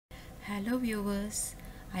Hello viewers,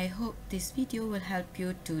 I hope this video will help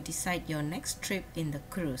you to decide your next trip in the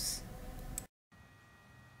cruise.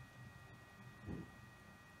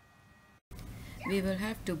 We will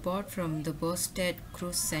have to board from the Bosted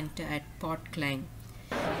Cruise Center at Port Klang.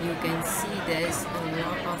 You can see there's a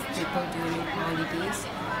lot of people during holidays,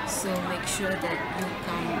 so make sure that you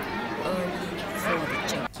come early for the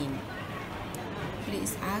check-in.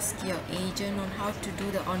 Please ask your agent on how to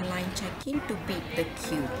do the online check-in to beat the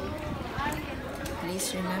queue.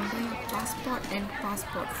 Please remember your passport and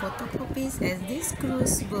passport photocopies as this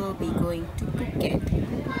cruise will be going to Phuket.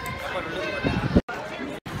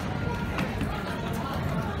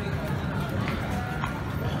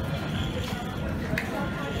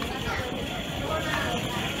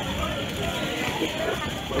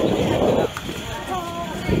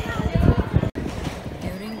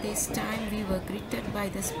 During this time, we were greeted by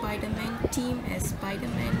the Spider-Man team as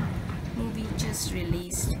Spider-Man movie just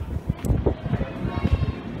released.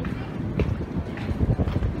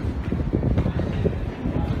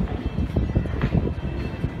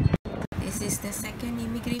 This is the second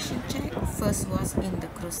immigration check. First was in the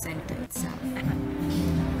cruise center itself.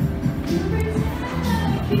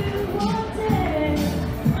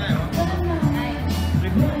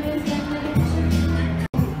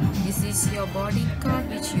 This is your boarding card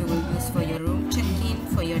which you will use for your room check-in,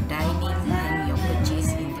 for your dining and your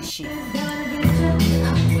purchase in the ship.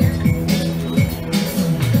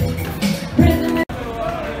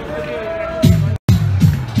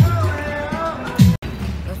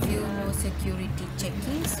 Security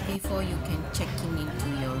check-ins before you can check in into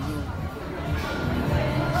your room.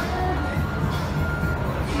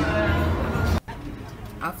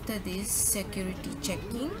 After this security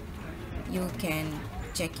check-in, you can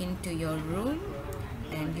check into your room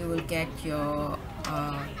and you will get your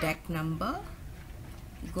deck number.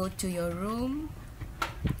 Go to your room,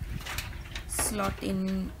 slot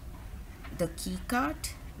in the key card,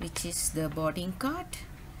 which is the boarding card,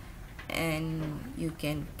 and you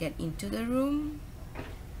can get into the room.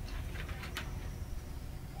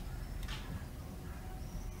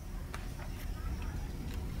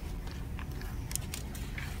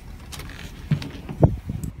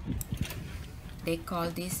 They call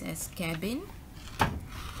this as cabin.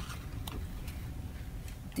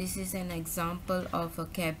 This is an example of a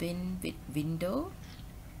cabin with window.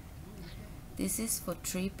 This is for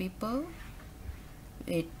 3 people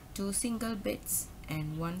with 2 single beds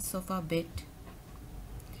and 1 sofa bed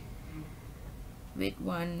with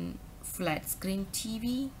 1 flat screen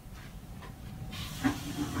TV.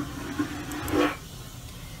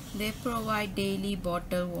 They provide daily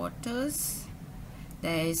bottled waters.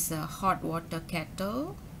 There is a hot water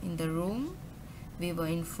kettle in the room. We were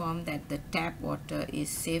informed that the tap water is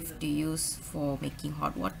safe to use for making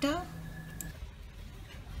hot water.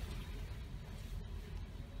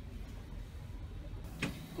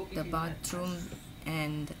 The bathroom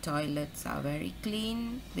and the toilets are very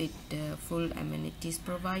clean with full amenities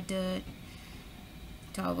provided: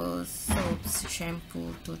 towels, soaps,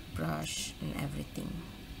 shampoo, toothbrush and everything.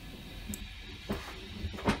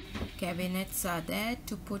 Cabinets are there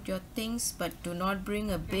to put your things, but do not bring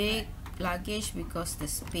a big luggage because the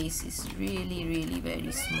space is really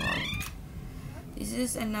very small. This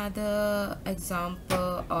is another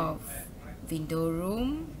example of window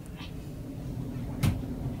room.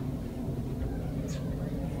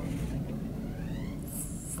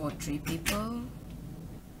 For 3 people.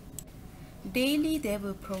 Daily they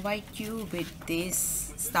will provide you with this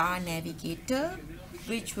star navigator,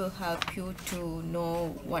 which will help you to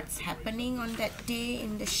know what's happening on that day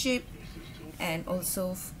in the ship, and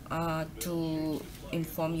also to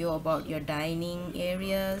inform you about your dining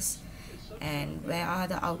areas and where are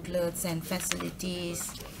the outlets and facilities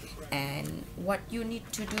and what you need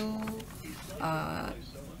to do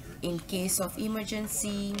in case of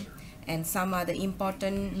emergency, and some other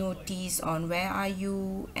important notice on where are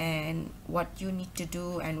you and what you need to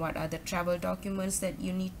do and what are the travel documents that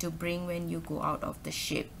you need to bring when you go out of the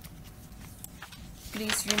ship.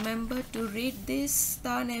 Please remember to read this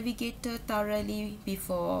star navigator thoroughly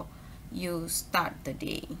before you start the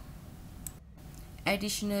day.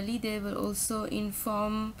 Additionally, they will also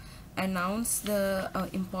announce the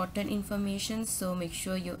important information, so make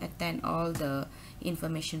sure you attend all the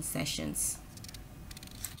information sessions.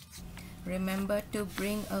 Remember to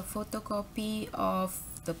bring a photocopy of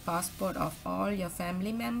the passport of all your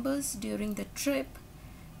family members during the trip.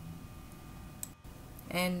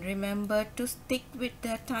 And remember to stick with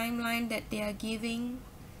the timeline that they are giving.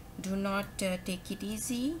 Do not take it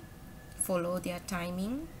easy. Follow their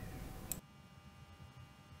timing.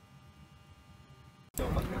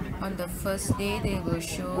 On the first day, they will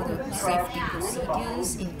show the safety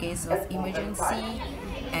procedures in case of emergency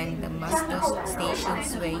and the muster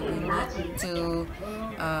stations where you need to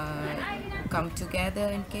come together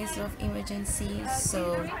in case of emergency.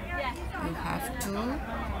 So you have to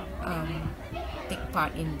take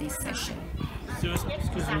part in this session.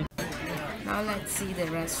 Excuse me. Now let's see the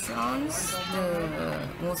restaurants. The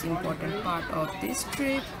most important part of this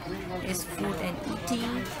trip is food and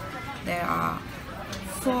eating. There are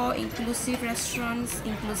 4 inclusive restaurants.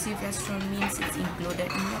 Inclusive restaurant means it's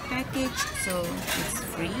included in your package, so it's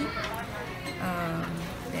free.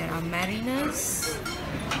 There are Mariners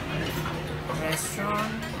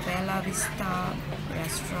Restaurant, Bella Vista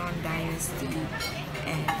Restaurant, Dynasty,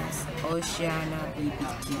 and Oceana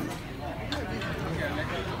BBQ.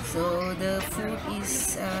 So the food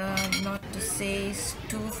is not to say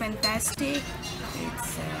too fantastic,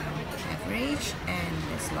 it's average, and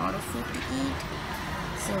there's a lot of food to eat,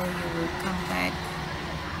 so you will come back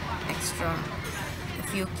extra a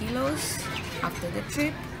few kilos after the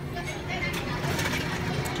trip.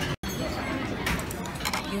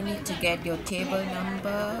 You need to get your table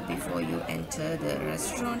number before you enter the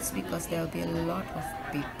restaurants because there will be a lot of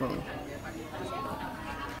people.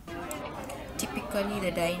 Typically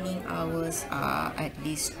the dining hours are at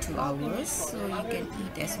least 2 hours, so you can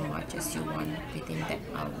eat as much as you want within that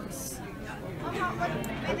hours.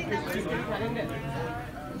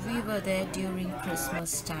 We were there during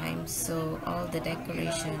Christmas time, so all the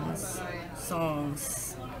decorations,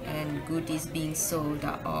 songs and goodies being sold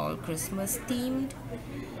are all Christmas themed.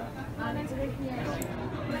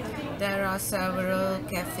 There are several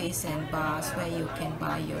cafes and bars where you can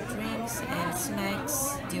buy your drinks and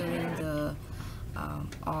snacks during the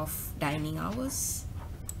off dining hours.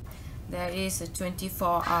 There is a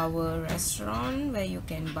 24-hour restaurant where you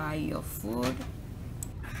can buy your food.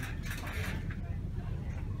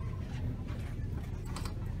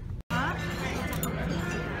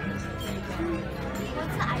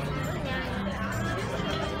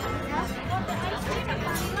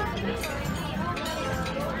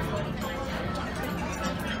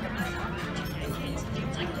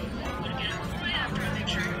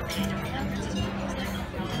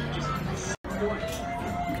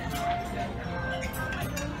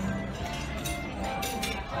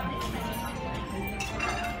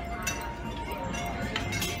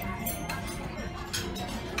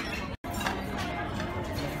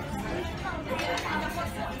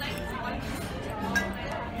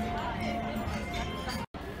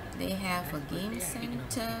 They have a game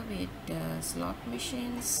center with slot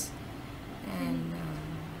machines and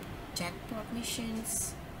jackpot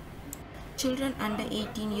machines. Children under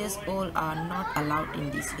 18 years old are not allowed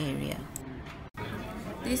in this area.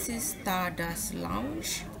 This is Stardust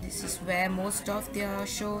Lounge. This is where most of their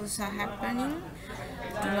shows are happening.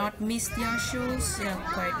 Do not miss their shows, they are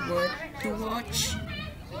quite worth to watch.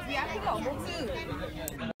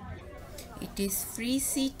 It is free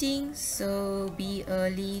seating, so be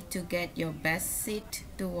early to get your best seat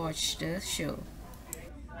to watch the show.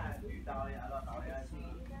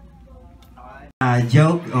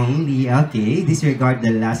 Joke only, okay. Disregard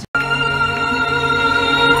the last.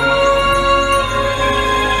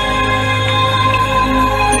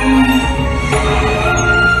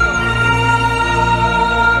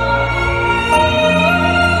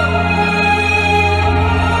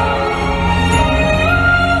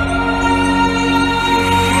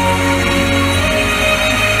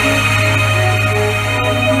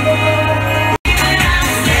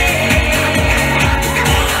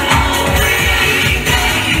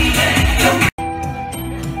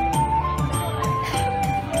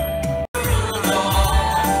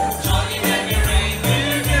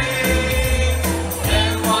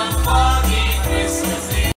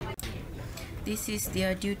 This is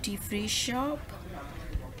their duty-free shop.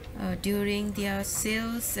 During their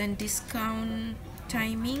sales and discount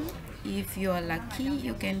timing, if you are lucky,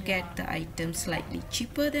 you can get the items slightly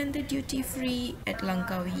cheaper than the duty-free at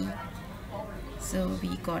Langkawi. So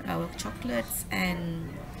we got our chocolates and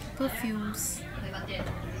perfumes.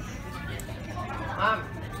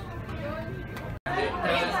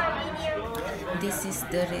 This is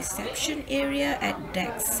the reception area at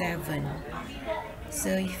deck 7. So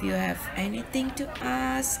if you have anything to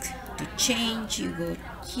ask, to change, you go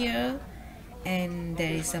here, and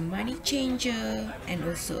there is a money changer and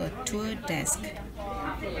also a tour desk. They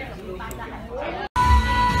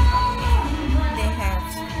have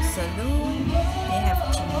saloon, they have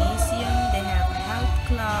gymnasium, they have health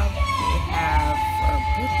club, they have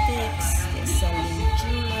boutiques, they're selling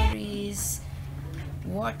jewelries,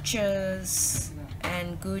 watches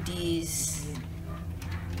and goodies,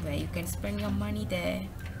 where you can spend your money there.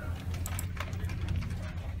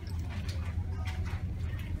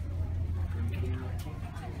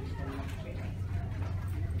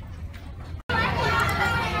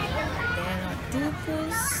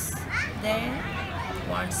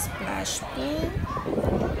 one splash pool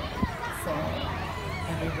for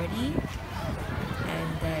everybody, and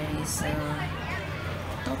there is a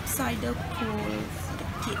topsider pool for the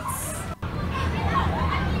kids.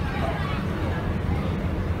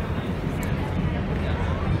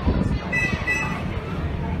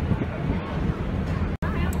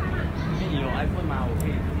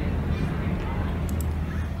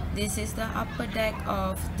 This is the upper deck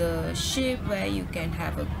of the ship where you can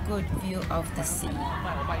have a good view of the sea.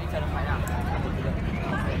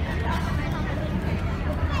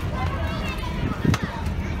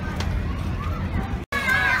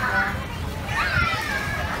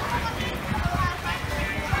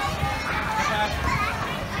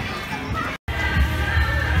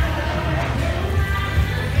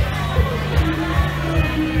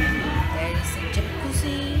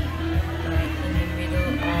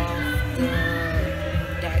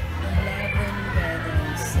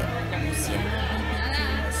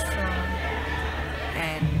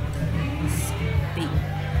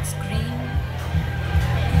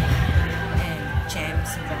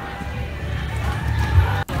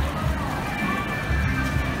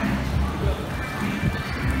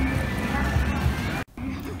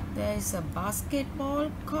 There is a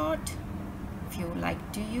basketball court if you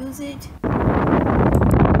like to use it.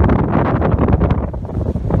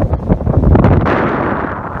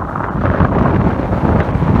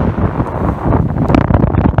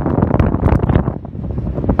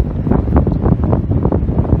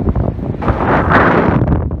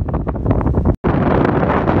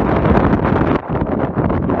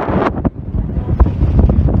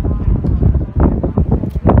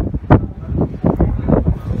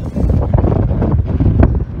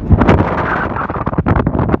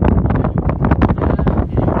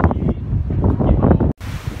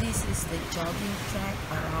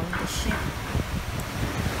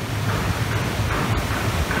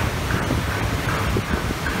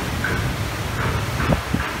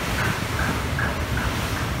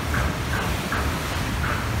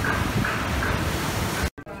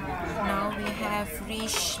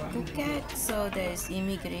 Reached Phuket, so there is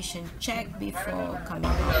immigration check before coming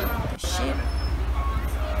out of the ship.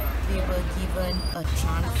 We were given a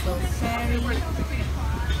transfer ferry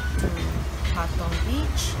to Patong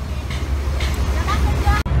Beach.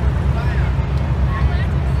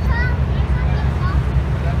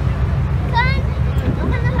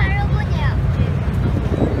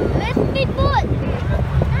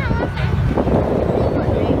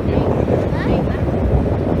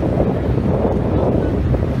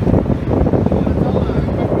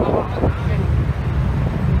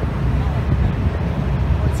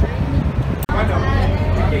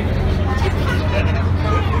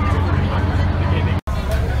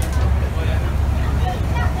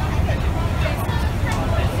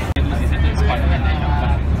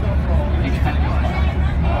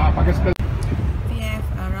 We have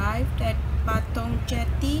arrived at Patong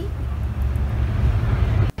Jetty.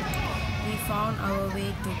 We found our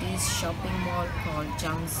way to this shopping mall called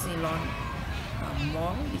Jangsilon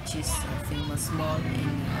Mall, which is a famous mall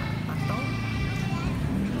in Patong.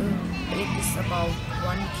 It is about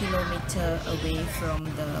 1 kilometer away from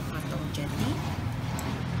the Patong Jetty.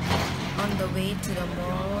 On the way to the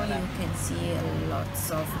mall, you can see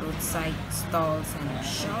lots of roadside stalls and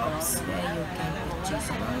shops where you can purchase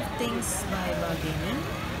a lot of things by bargaining.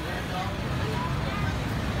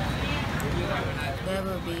 There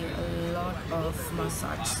will be a lot of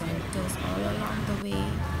massage centers all along the way.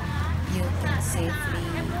 You can safely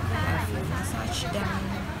have your massage done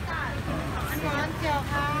for a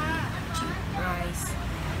cheap price.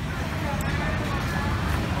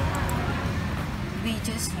 We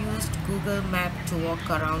just used Google Map to walk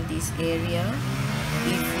around this area.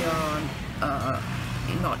 If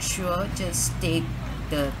you're not sure, just take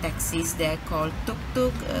the taxis. They're called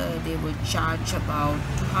tuk-tuk. They will charge about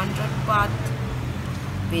 200 baht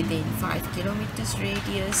within 5 kilometers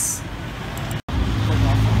radius.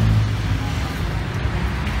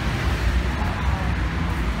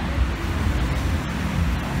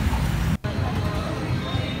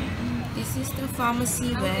 This is the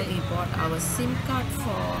pharmacy where we bought our SIM card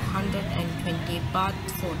for 120 baht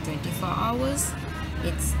for 24 hours.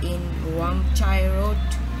 It's in Wang Chai Road,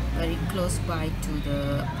 very close by to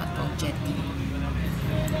the Patong Jetty.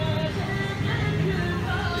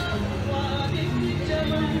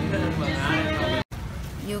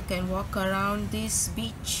 You can walk around this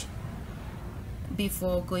beach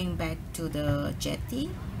before going back to the jetty.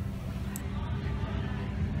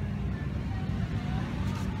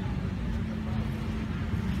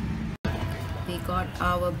 We got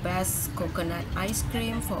our best coconut ice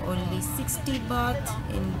cream for only 60 baht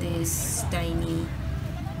in this tiny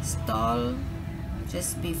stall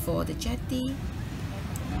just before the jetty.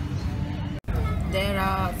 There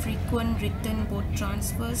are frequent return boat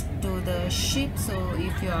transfers to the ship, so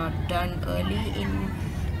if you are done early in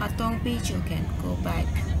Patong Beach, you can go back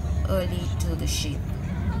early to the ship.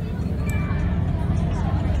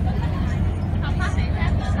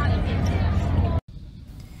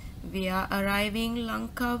 We are arriving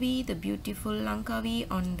Langkawi, the beautiful Langkawi,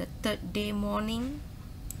 on the third day morning.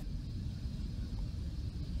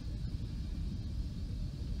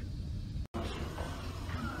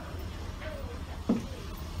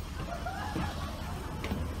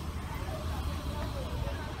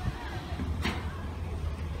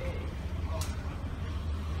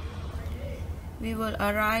 We will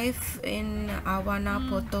arrive in Awana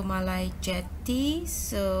Potomalai Jetty.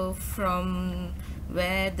 So from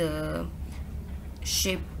where the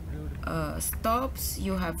ship stops,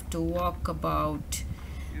 you have to walk about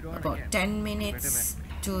 10 minutes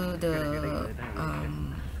to the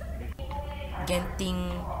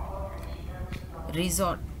Genting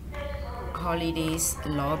Resort Holidays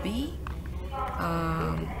lobby,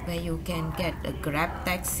 where you can get a Grab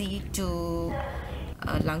taxi to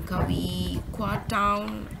Langkawi Qua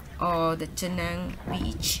Town or the Chenang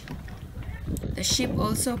Beach. The ship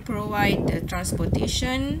also provides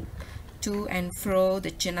transportation to and fro the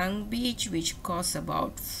Chenang Beach, which costs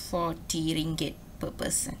about 40 ringgit per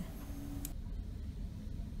person.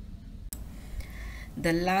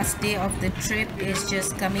 The last day of the trip is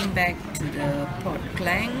just coming back to the Port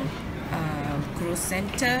Klang Cruise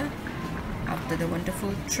Center after the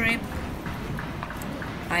wonderful trip.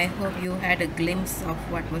 I hope you had a glimpse of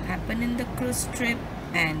what will happen in the cruise trip,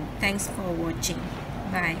 and thanks for watching.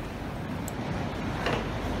 Bye.